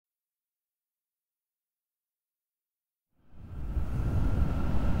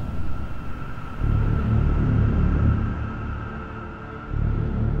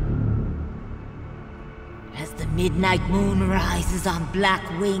midnight moon rises on black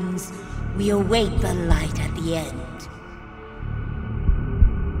wings, we await the light at the end.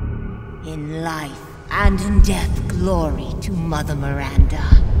 In life and in death, glory to Mother Miranda.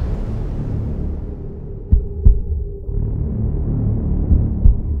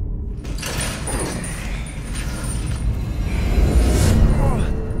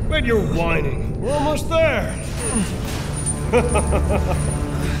 When you're whining, we're almost there.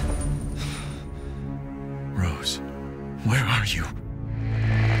 Rose, where are you?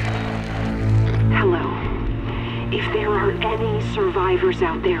 Hello. If there are any survivors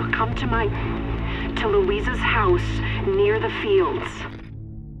out there, come to Louisa's house near the fields.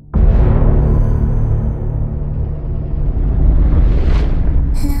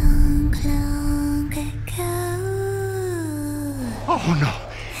 Oh no!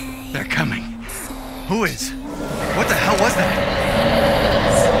 They're coming. Who is? What the hell was that?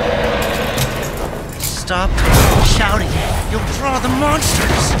 Stop shouting. You'll draw the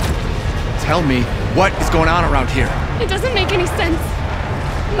monsters. Tell me, what is going on around here? It doesn't make any sense.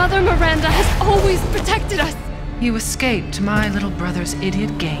 Mother Miranda has always protected us. You escaped my little brother's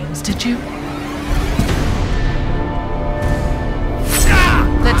idiot games, did you?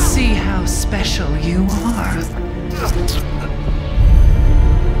 Let's see how special you are.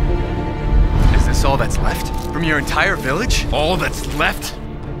 Is this all that's left? From your entire village? All that's left?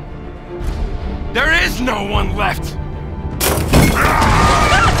 There is no one left!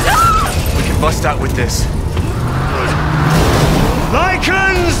 We can bust out with this.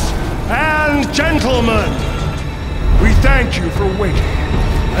 Lycans and gentlemen, we thank you for waiting.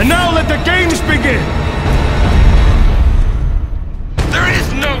 And now let the games begin! There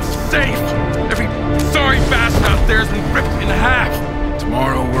is no safe! Every sorry bastard out there has been ripped in half.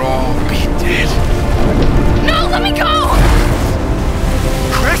 Tomorrow we'll all be dead. No, let me go!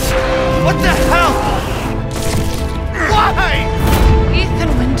 Chris? What the hell? Why?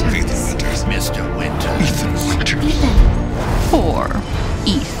 Ethan Winters. Mr. Winters. Ethan Winters. Ethan. Poor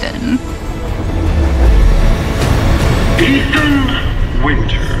Ethan. Ethan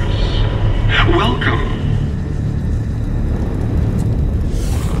Winters. Welcome.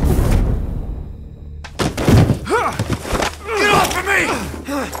 Get off of me!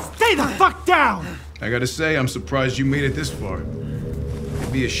 Stay the fuck down! I gotta say, I'm surprised you made it this far.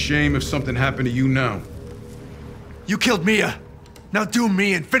 It'd be a shame if something happened to you now. You killed Mia. Now do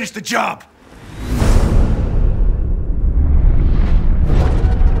me and finish the job.